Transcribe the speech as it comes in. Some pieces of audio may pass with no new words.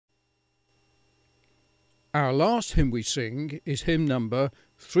Our last hymn we sing is hymn number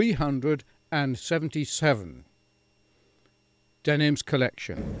 377, Denham's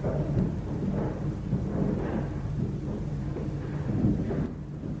Collection.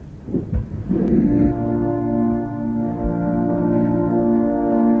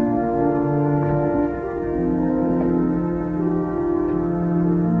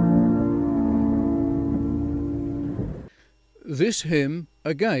 This hymn,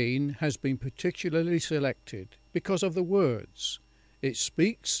 again, has been particularly selected because of the words. It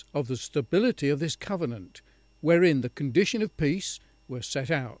speaks of the stability of this covenant, wherein the condition of peace were set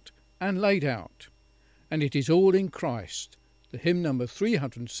out and laid out. And it is all in Christ. The hymn number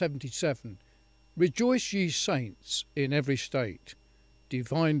 377, Rejoice ye saints in every state.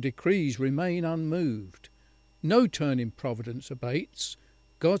 Divine decrees remain unmoved. No turn in providence abates.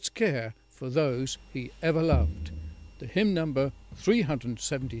 God's care for those he ever loved. The hymn number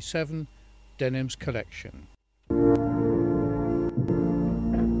 377, Denham's Collection.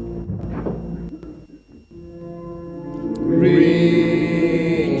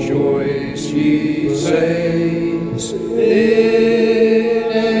 Rejoice, ye saints,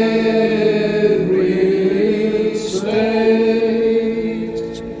 in every state.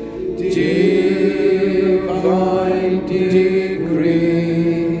 Divine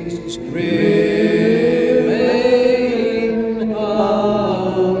decrees remain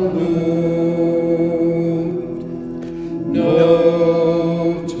unmoved. No turning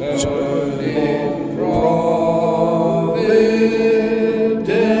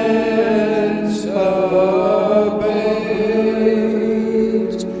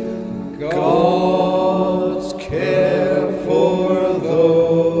providence abates. God's care for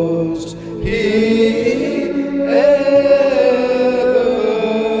those he ever loved.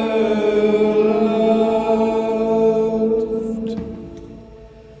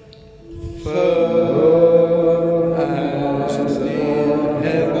 Firm as the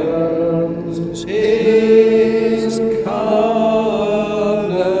heavens, his covenant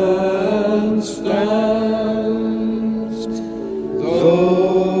stands.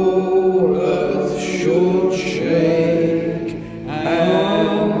 Though earth should shake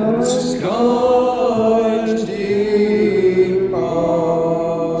and skies depart,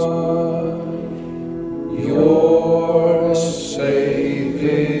 you're safe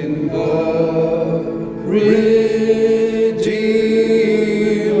in the Redeemer's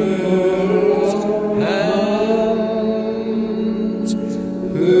hands,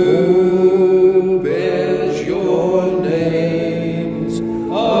 who bears your names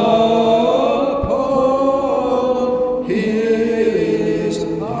upon his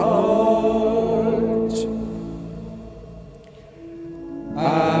heart.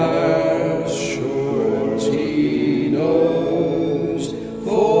 Our surety knows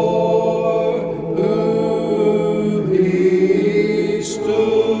for whom he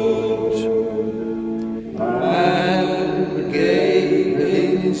stood and gave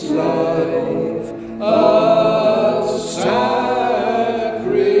his life a sacrifice.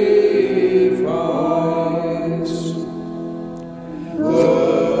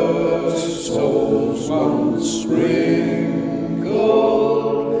 The souls once sprinkled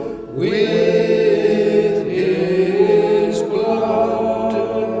with his blood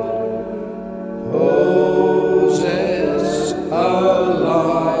possess a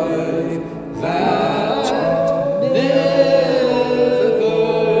life that never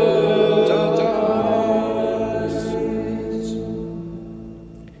dies.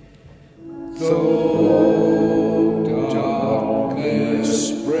 Though darkness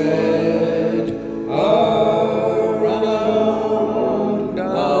spread around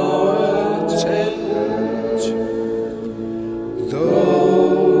our tent,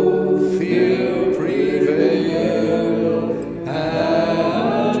 though fear prevail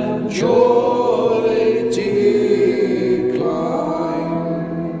and joy decline,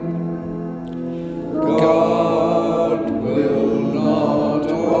 God will not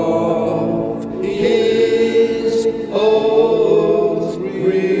of his oath repent.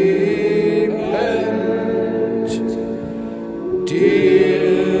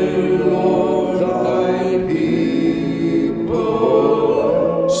 Dear Lord, thy people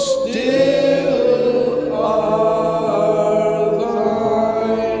still are thine.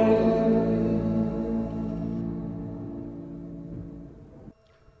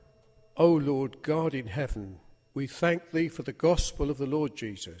 O Lord God in heaven, we thank thee for the gospel of the Lord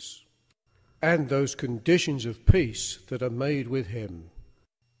Jesus and those conditions of peace that are made with him,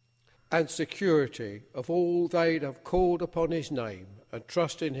 and security of all they that have called upon his name and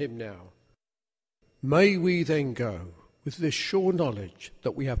trust in him now. May we then go with this sure knowledge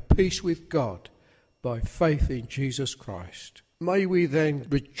that we have peace with God by faith in Jesus Christ. May we then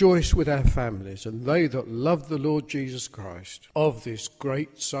rejoice with our families and they that love the Lord Jesus Christ of this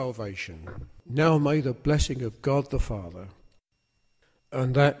great salvation. Now may the blessing of God the Father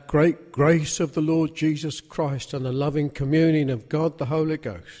and that great grace of the Lord Jesus Christ and the loving communion of God the Holy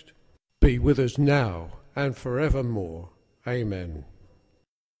Ghost be with us now and forevermore. Amen.